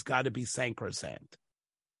day has got to be sacrosanct.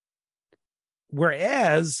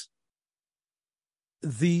 Whereas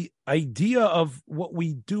the idea of what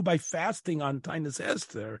we do by fasting on Taanis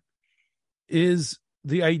Esther is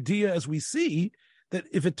the idea, as we see, that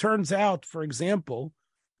if it turns out, for example,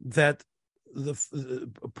 that the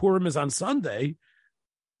Purim is on Sunday,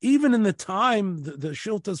 even in the time, the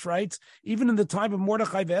Shiltos writes, even in the time of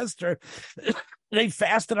Mordechai and Esther, they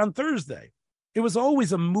fasted on Thursday. It was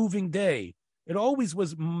always a moving day. It always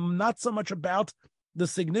was not so much about the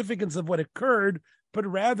significance of what occurred, but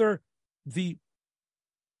rather the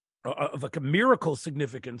of like a miracle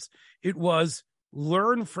significance. It was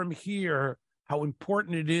learn from here how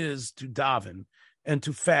important it is to daven and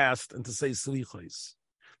to fast and to say slichos.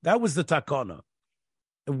 That was the takana.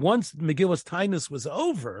 And once Megillus Taanis was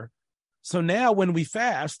over, so now when we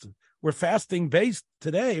fast, we're fasting based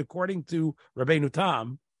today, according to Rabbeinu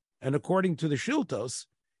Tam and according to the Shiltos,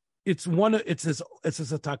 it's a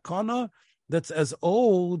takana that's as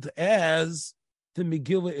old as the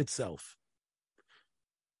Megillah itself.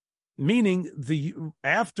 Meaning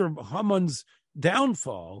after Haman's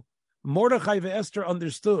downfall, Mordechai and Esther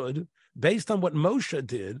understood, based on what Moshe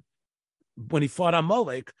did when he fought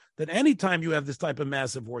Amalek, that anytime you have this type of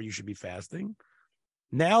massive war, you should be fasting.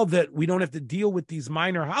 Now that we don't have to deal with these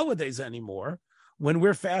minor holidays anymore, when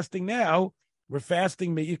we're fasting now, we're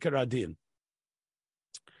fasting Me'ikar Adin.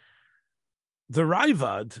 The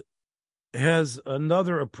Ravad has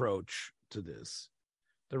another approach to this.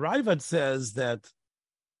 The Ravad says that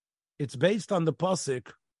it's based on the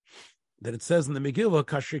pasuk that it says in the Megillah,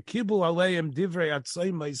 "Kasher kibu aleim divrei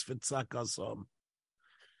atzoymais v'tzakasom,"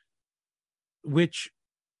 which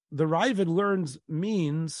the Ravad learns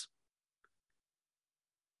means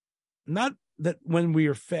not that when we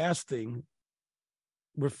are fasting,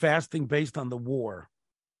 we're fasting based on the war.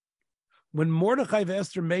 When Mordechai and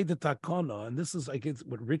Esther made the takana, and this is, I guess,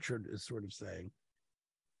 what Richard is sort of saying,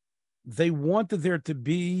 they wanted there to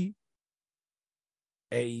be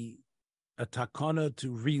a takana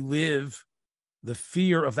to relive the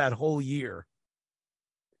fear of that whole year.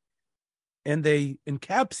 And they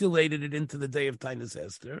encapsulated it into the day of Taanis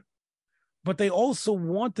Esther, but they also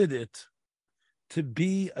wanted it to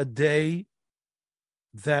be a day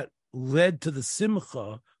that led to the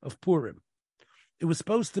simcha of Purim. It was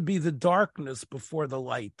supposed to be the darkness before the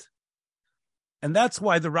light. And that's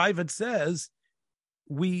why the Ravad says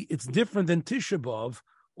it's different than Tisha B'Av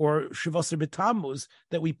or Shavasar B'Tammuz,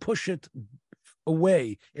 that we push it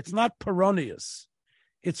away. It's not peroneus.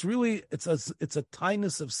 It's really, it's a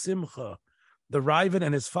Taanis of simcha. The Ravad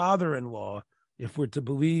and his father-in-law, if we're to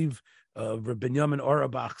believe Rabbi Binyamin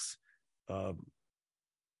Auerbach's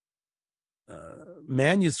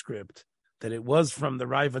manuscript, that it was from the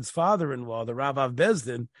Ravad's father-in-law, the Rav of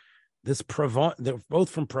Bezdin, they're both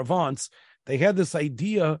from Provence. They had this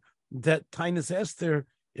idea that Taanis Esther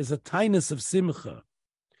is a Taanis of simcha.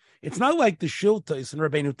 It's not like the Shiltais and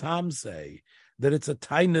Rabbeinu Tam say that it's a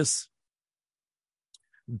Taanis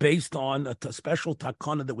based on a special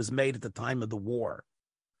takana that was made at the time of the war,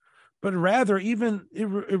 but rather, even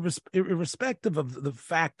irrespective of the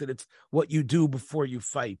fact that it's what you do before you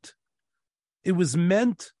fight, it was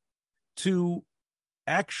meant to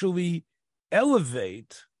actually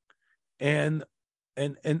elevate and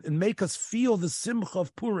make us feel the simcha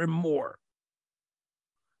of Purim more.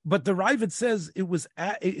 But the Ravad says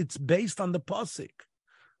it's based on the pasuk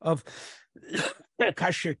of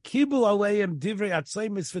kasher kibul aleim divrei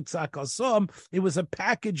atzeimis v'tzakasom. It was a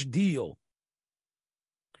package deal.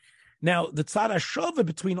 Now, the tzad hashava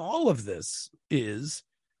between all of this is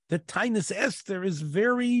that Taanis Esther is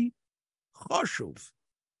very chashuv.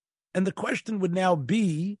 And the question would now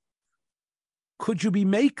be, could you be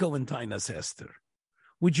mekel in Taanis Esther?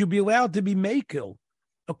 Would you be allowed to be mekel?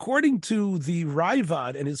 According to the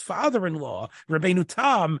Ravad and his father-in-law, Rabbeinu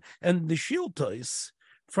Tam, and the Shiltais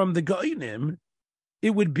from the Goinim,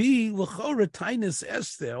 it would be l'chora Taanis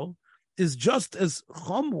Esther is just as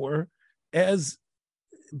chomor as,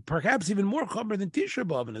 perhaps even more chomor than Tisha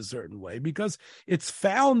B'Av in a certain way, because it's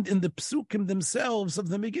found in the psukim themselves of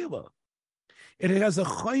the Megillah. It has a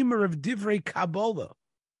chaymer of divrei Kabbalah,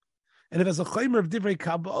 and if it has a chaymer of divrei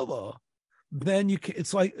Kabbalah, then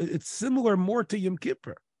it's similar more to Yom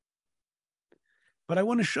Kippur. But I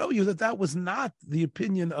want to show you that was not the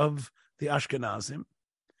opinion of the Ashkenazim.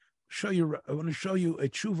 I want to show you a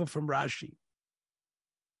tshuva from Rashi.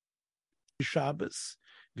 Shabbos,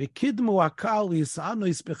 v'kidmu akal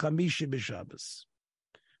yisanos b'chamishi b'Shabbos.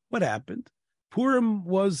 What happened? Purim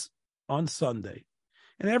was on Sunday.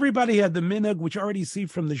 And everybody had the minhag, which I already see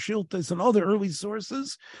from the Shiltas and other early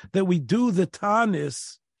sources, that we do the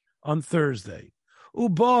Taanis on Thursday.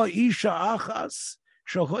 Uba isha achas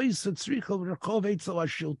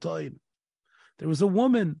there was a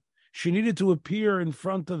woman. She needed to appear in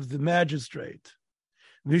front of the magistrate.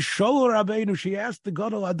 Vishol Rabbeinu, she asked the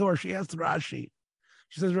Gadol Ador, she asked Rashi.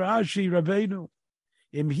 She says, Rashi, Rabbeinu,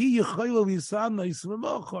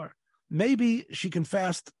 maybe she can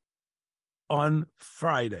fast on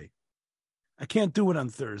Friday. I can't do it on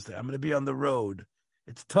Thursday. I'm going to be on the road.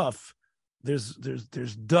 It's tough. There's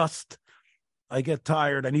dust. I get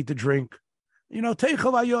tired. I need to drink. It's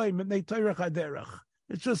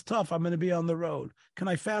just tough. I'm going to be on the road. Can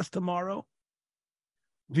I fast tomorrow?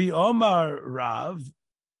 The Omar Rav,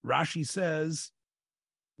 Rashi says,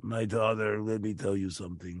 my daughter, let me tell you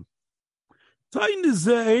something. It's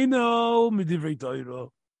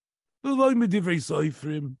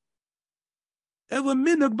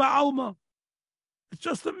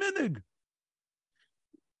just a minig.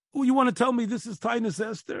 Oh, you want to tell me this is Taanis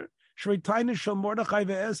Esther? Taanis shel Mordechai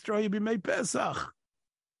ve'Esther yibimei Pesach.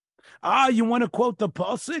 You want to quote the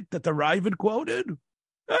pasuk that the Ravad quoted?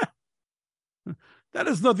 That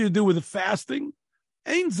has nothing to do with the fasting.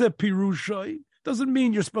 Ein ze pirushai doesn't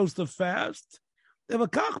mean you're supposed to fast.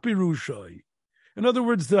 Evakach pirushai. In other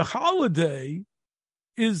words, the holiday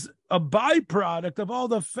is a byproduct of all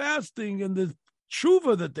the fasting and the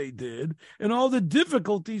tshuva that they did and all the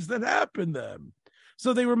difficulties that happened them.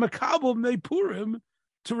 So they were makabel Bnei Purim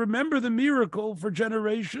to remember the miracle for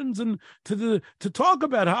generations and to talk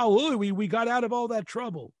about how we got out of all that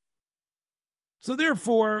trouble. So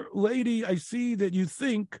therefore, lady, I see that you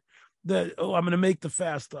think that, I'm going to make the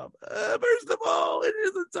fast up. First of all, it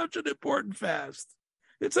isn't such an important fast.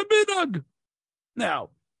 It's a minhag. Now,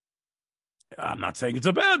 I'm not saying it's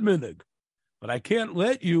a bad minhag, but I can't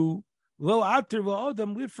let you lo atir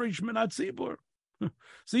la'adam lifresh min hatzibur.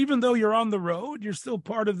 So even though you're on the road, you're still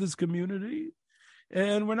part of this community,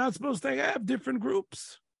 and we're not supposed to have different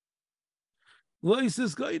groups. Now,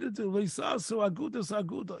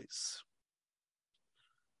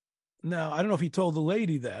 I don't know if he told the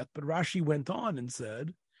lady that, but Rashi went on and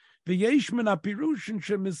said, there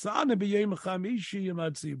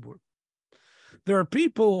are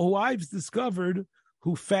people who I've discovered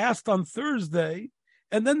who fast on Thursday,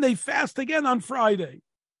 and then they fast again on Friday.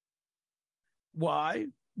 Why?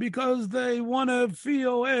 Because they want to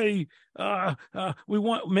feel, we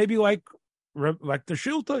want, maybe like the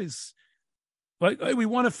Shiltais, like, hey, we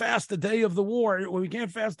want to fast the day of the war. Well, we can't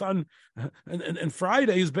fast on, and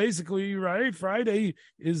Friday is basically, right? Friday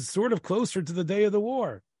is sort of closer to the day of the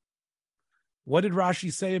war. What did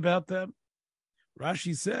Rashi say about them?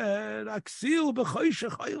 Rashi said,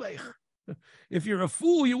 if you're a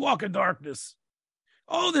fool, you walk in darkness.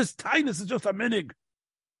 All this Taanis is just a minig.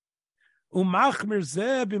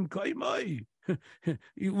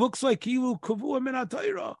 He looks like he will kavua min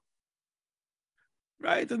ha-Torah.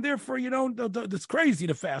 Right? And therefore, it's crazy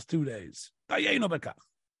to fast 2 days.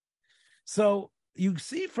 So you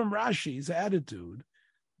see from Rashi's attitude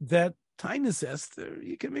that Taanis Esther,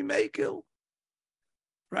 you can be mekel.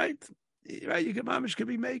 Right? Right? You can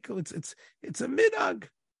be mekel. It's a minhag,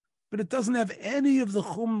 but it doesn't have any of the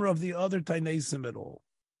chumrah of the other Taanesim at all.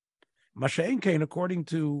 Mashen Kain, according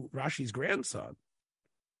to Rashi's grandson,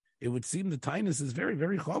 it would seem the Taanis is very,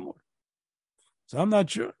 very chomer. So I'm not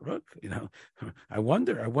sure. Look, I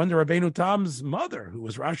wonder Rabbeinu Tam's mother, who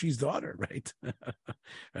was Rashi's daughter, right?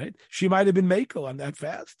 Right? She might have been mekel on that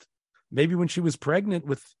fast. Maybe when she was pregnant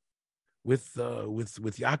with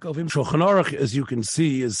Yaakov. Shulchan Aruch, as you can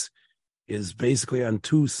see, is basically on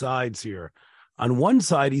two sides here. On one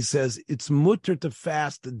side, he says it's mutter to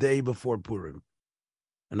fast the day before Purim.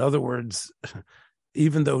 In other words,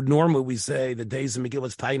 even though normally we say the days of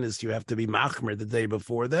Megillas Taanis, you have to be machmer the day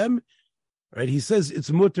before them, right? He says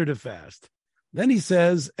it's mutter to fast. Then he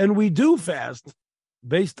says, and we do fast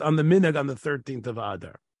based on the minhag on the 13th of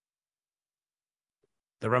Adar.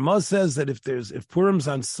 The Ramah says that if Purim's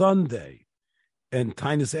on Sunday and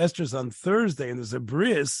Taanis Esther's on Thursday and there's a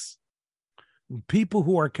bris, people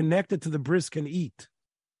who are connected to the bris can eat.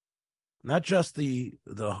 Not just the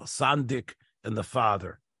sandik and the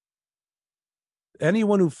father.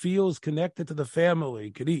 Anyone who feels connected to the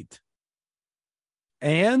family can eat.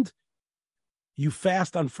 And you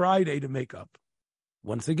fast on Friday to make up.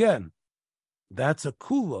 Once again, that's a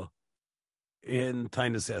kula in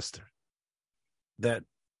Taanis Esther. That,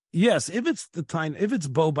 yes, if it's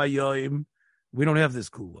Bo Bayoim, we don't have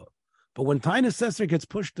this kula. But when Taanis Esther gets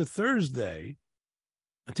pushed to Thursday,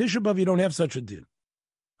 on Tisha B'Av, you don't have such a din.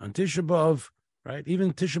 On Tisha B'Av, right?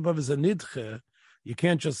 Even Tisha B'Av is a nidche. You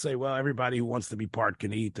can't just say, well, everybody who wants to be part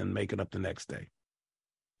can eat and make it up the next day.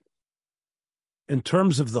 In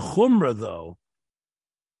terms of the chumrah, though,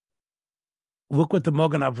 look what the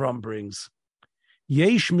Mogan Avram brings.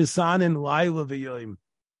 Yesh misanin laila v'yoim.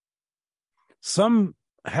 Some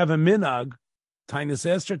have a minhag, Taanis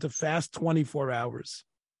Esther, to fast 24 hours.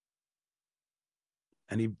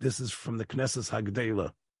 And this is from the Knesset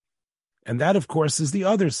Hagdela. And that, of course, is the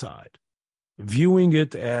other side, viewing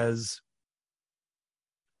it as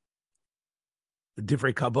the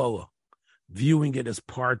Divrei Kabbalah, viewing it as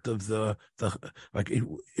part of the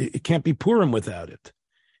it can't be Purim without it.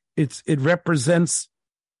 It represents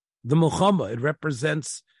the Milchama, it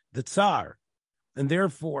represents the Tsar. And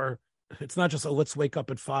therefore, it's not just, let's wake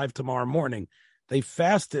up at 5 tomorrow morning. They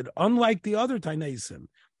fasted, unlike the other Taanesim.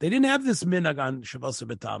 They didn't have this minhag on Shavuos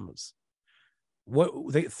B'Tammuz.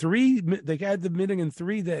 They had the minhag in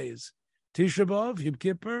 3 days: Tisha B'Av, Yom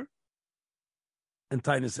Kippur, and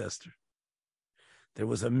Taanis Esther. There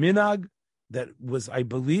was a minhag that was, I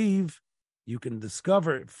believe, you can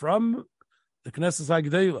discover it from the Knesset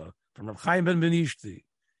Hagdela, from Rav Chaim ben Benishti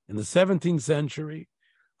in the 17th century,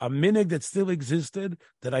 a minhag that still existed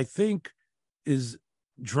that I think is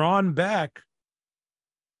drawn back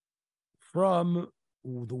from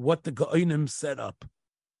what the Goinim set up.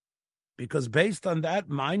 Because based on that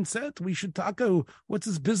mindset, we should talk, what's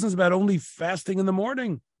this business about only fasting in the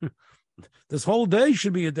morning? This whole day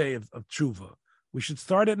should be a day of tshuva. We should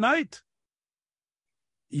start at night.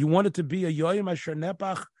 You want it to be a yoyim asher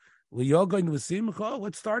nepach l'yogain v'simcha?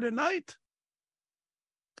 Let's start at night.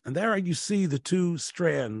 And there you see the two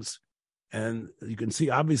strands. And you can see,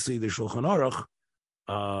 obviously, the Shulchan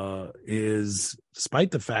Aruch is,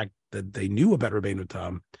 despite the fact that they knew about Rabbeinu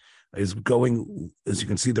Tam, is going, as you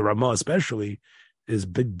can see, the Ramah especially, is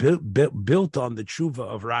built on the tshuva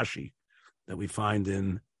of Rashi that we find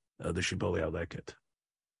in the Shibbolei Aleket.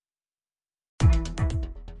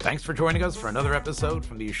 Thanks for joining us for another episode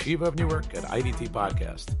from the Yeshiva of Newark at IDT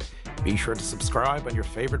Podcast. Be sure to subscribe on your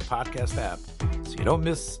favorite podcast app so you don't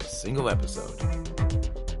miss a single episode.